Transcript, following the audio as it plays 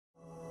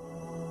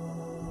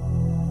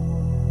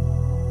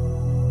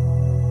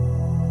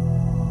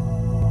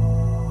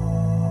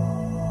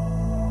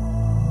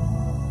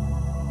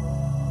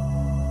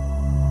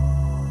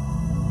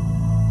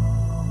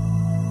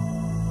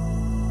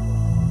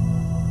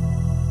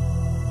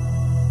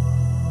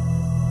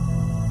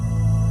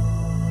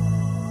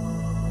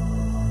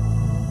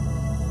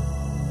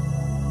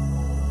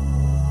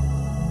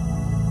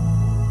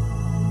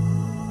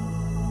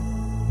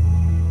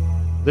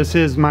This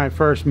is my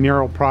first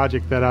mural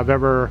project that I've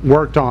ever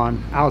worked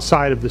on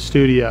outside of the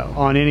studio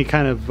on any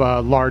kind of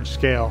large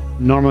scale.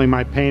 Normally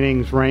my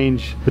paintings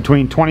range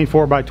between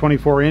 24 by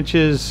 24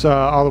 inches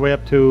all the way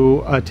up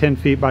to 10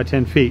 feet by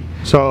 10 feet.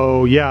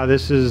 So yeah,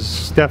 this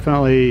is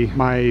definitely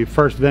my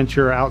first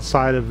venture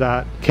outside of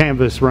that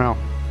canvas realm.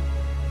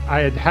 I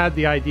had had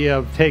the idea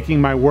of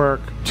taking my work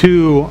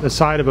to the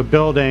side of a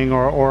building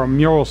or a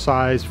mural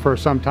size for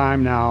some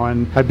time now,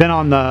 and I've been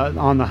on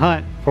the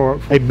hunt for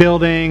a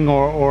building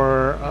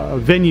or a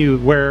venue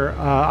where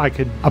I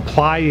could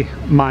apply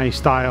my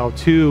style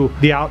to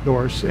the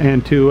outdoors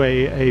and to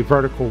a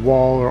vertical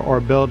wall or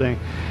building.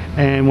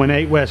 And when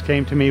 8 West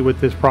came to me with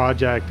this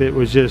project, it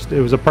was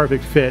a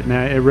perfect fit, and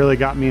it really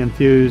got me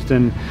enthused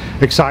and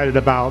excited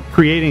about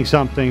creating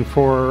something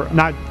for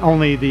not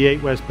only the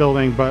 8 West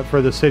building, but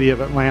for the city of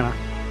Atlanta.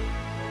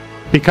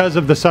 Because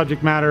of the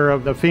subject matter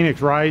of the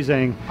Phoenix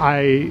Rising,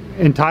 I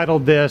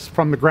entitled this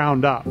From the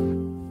Ground Up.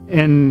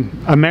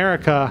 In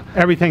America,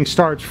 everything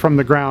starts from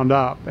the ground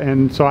up,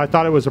 and so I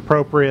thought it was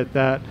appropriate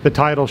that the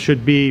title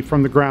should be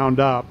From the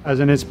Ground Up as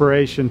an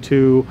inspiration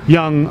to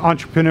young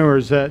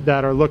entrepreneurs that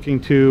are looking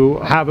to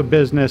have a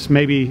business,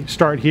 maybe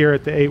start here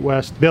at the 8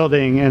 West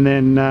building and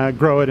then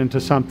grow it into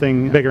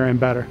something bigger and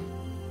better.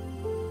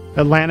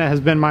 Atlanta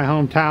has been my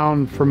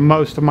hometown for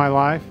most of my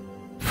life.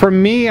 For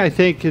me, I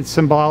think it's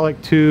symbolic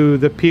to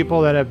the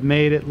people that have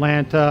made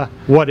Atlanta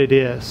what it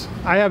is.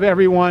 I have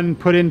everyone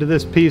put into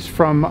this piece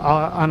from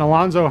an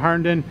Alonzo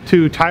Herndon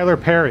to Tyler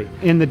Perry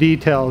in the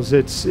details.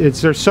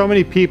 There's so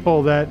many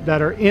people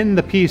that are in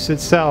the piece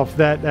itself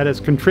that has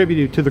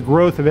contributed to the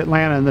growth of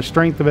Atlanta and the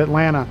strength of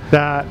Atlanta,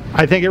 that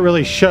I think it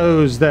really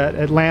shows that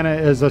Atlanta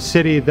is a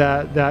city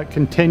that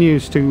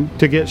continues to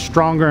get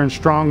stronger and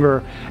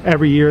stronger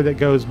every year that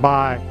goes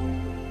by.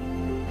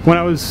 When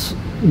I was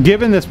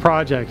given this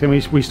project and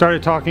we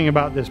started talking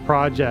about this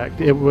project,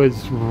 it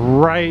was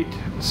right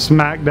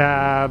smack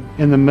dab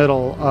in the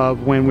middle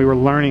of when we were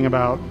learning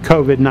about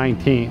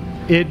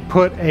COVID-19. It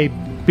put a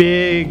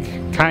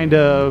big kind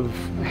of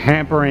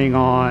hampering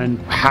on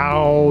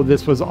how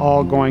this was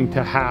all going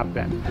to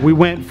happen. We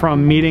went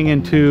from meeting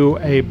into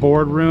a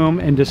boardroom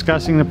and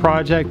discussing the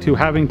project to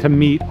having to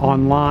meet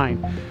online,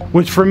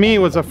 which for me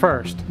was a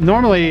first.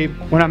 Normally,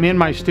 when I'm in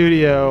my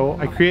studio,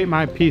 I create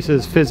my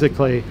pieces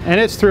physically, and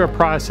it's through a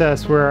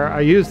process where I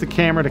use the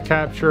camera to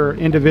capture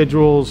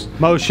individuals'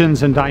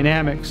 motions and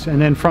dynamics,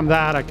 and then from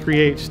that I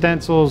create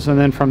stencils, and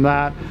then from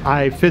that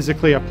I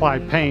physically apply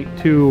paint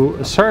to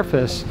a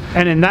surface.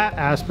 And in that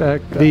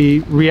aspect, the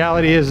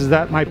reality is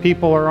that my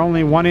people are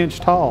only 1 inch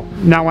tall.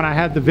 Now, when I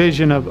had the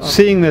vision of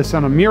seeing this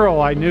on a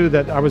mural, I knew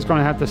that I was going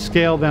to have to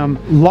scale them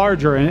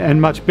larger and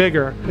much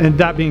bigger. And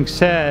that being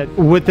said,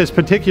 with this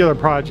particular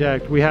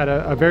project, we had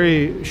a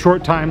very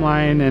short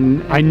timeline,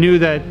 and I knew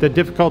that the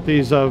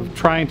difficulties of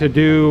trying to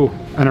do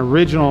an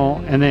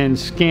original and then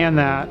scan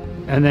that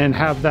and then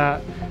have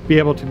that be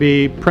able to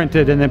be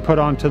printed and then put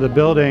onto the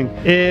building,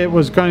 it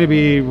was going to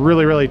be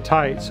really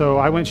tight. So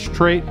I went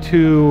straight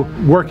to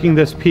working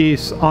this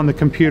piece on the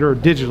computer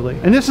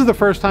digitally. And this is the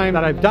first time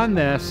that I've done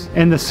this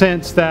in the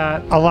sense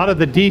that a lot of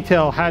the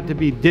detail had to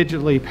be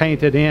digitally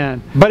painted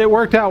in, but it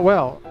worked out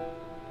well.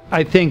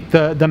 I think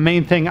the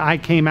main thing I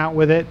came out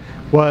with it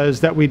was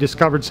that we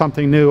discovered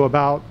something new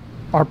about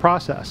our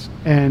process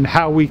and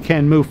how we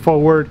can move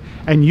forward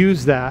and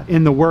use that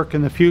in the work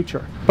in the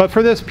future. But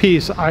for this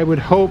piece, I would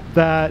hope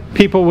that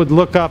people would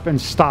look up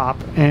and stop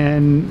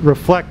and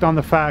reflect on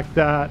the fact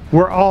that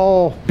we're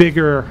all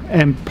bigger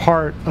and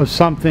part of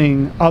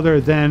something other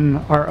than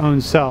our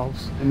own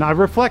selves. And I've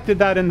reflected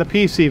that in the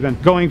piece,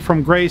 even going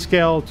from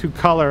grayscale to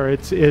color.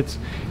 It's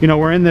you know,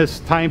 we're in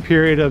this time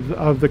period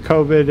of the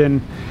COVID,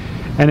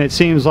 and it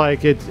seems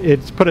like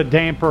it's put a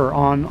damper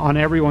on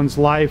everyone's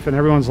life and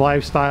everyone's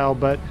lifestyle.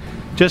 But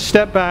just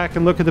step back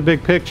and look at the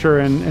big picture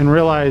and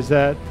realize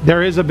that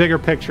there is a bigger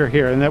picture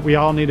here and that we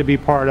all need to be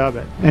part of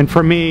it. And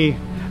for me,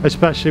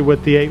 especially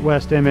with the 8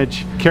 West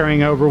image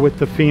carrying over with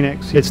the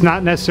Phoenix, it's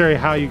not necessarily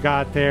how you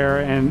got there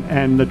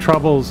and the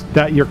troubles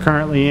that you're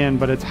currently in,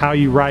 but it's how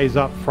you rise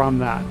up from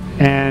that.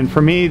 And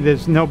for me,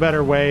 there's no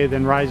better way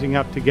than rising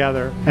up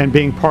together and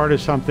being part of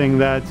something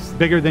that's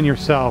bigger than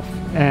yourself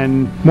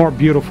and more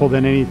beautiful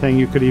than anything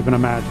you could even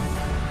imagine.